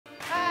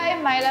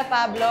I'm Myla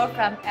Pablo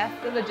from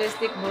F2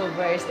 Logistics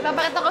Movers.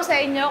 Ipapakita ko sa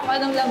inyo kung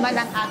anong laman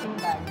ng aking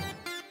bag.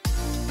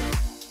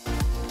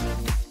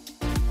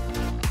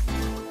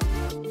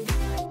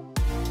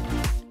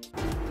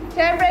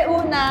 Siyempre,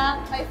 una,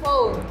 my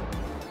phone.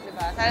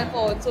 Diba?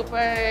 Cellphone.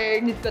 Super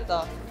need ko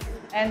to.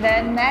 And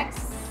then,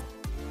 next,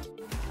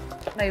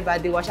 may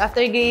body wash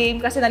after game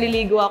kasi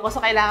naliligo ako,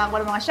 so kailangan ko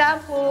ng mga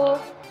shampoo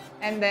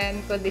and then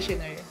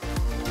conditioner.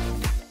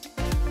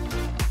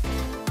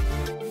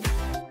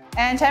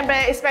 And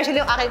syempre, especially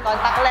yung aking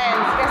contact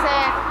lens kasi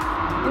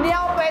hindi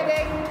ako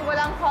pwedeng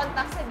walang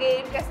contact sa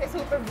game kasi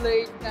super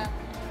blurred ng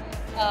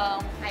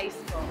eyes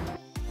ko.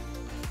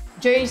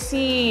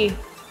 Jersey.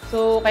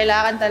 So,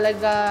 kailangan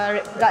talaga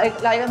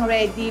lagi kang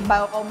ready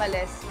bago ka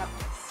umalis.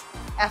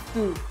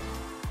 F2.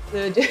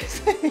 So,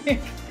 jersey.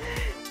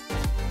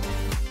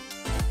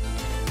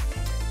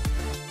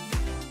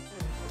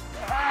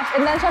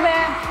 And then, syempre,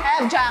 I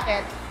have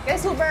jacket.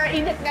 Kasi super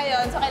init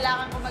ngayon, so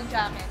kailangan ko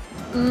mag-jacket.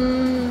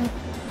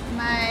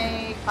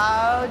 My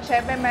pouch,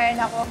 syempre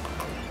mayroon ako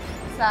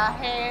sa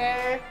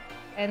hair,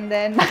 and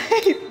then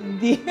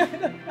hindi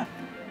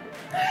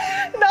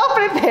ako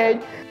prepared.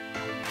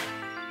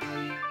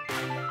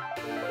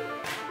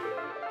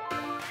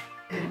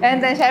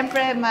 And then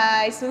syempre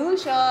my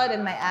solution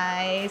and my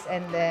eyes,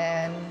 and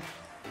then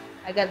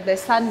I got the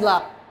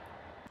sunblock.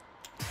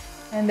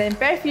 And then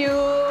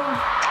perfume.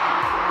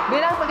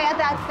 Bilang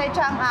pagkakatay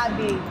Chang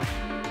Abi.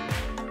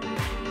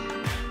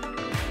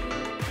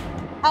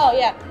 Oh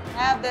yeah.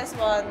 I have this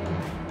one,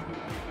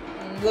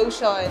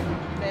 lotion.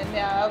 Then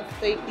we have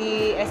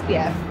 30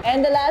 SPF.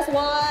 And the last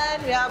one,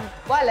 we have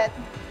wallet.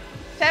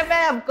 Siyempre,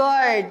 I have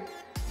card.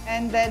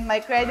 And then my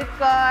credit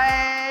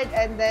card,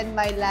 and then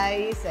my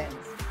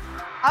license.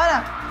 Oh no,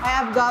 I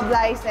have GOV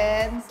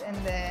license, and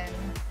then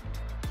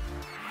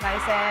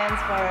license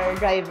for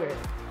driver.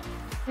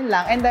 Yun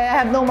lang. And then I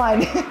have no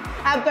money.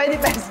 I have 20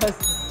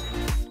 pesos.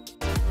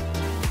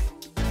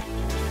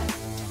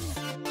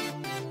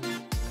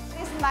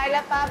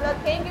 Myla Pablo,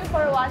 thank you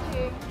for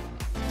watching.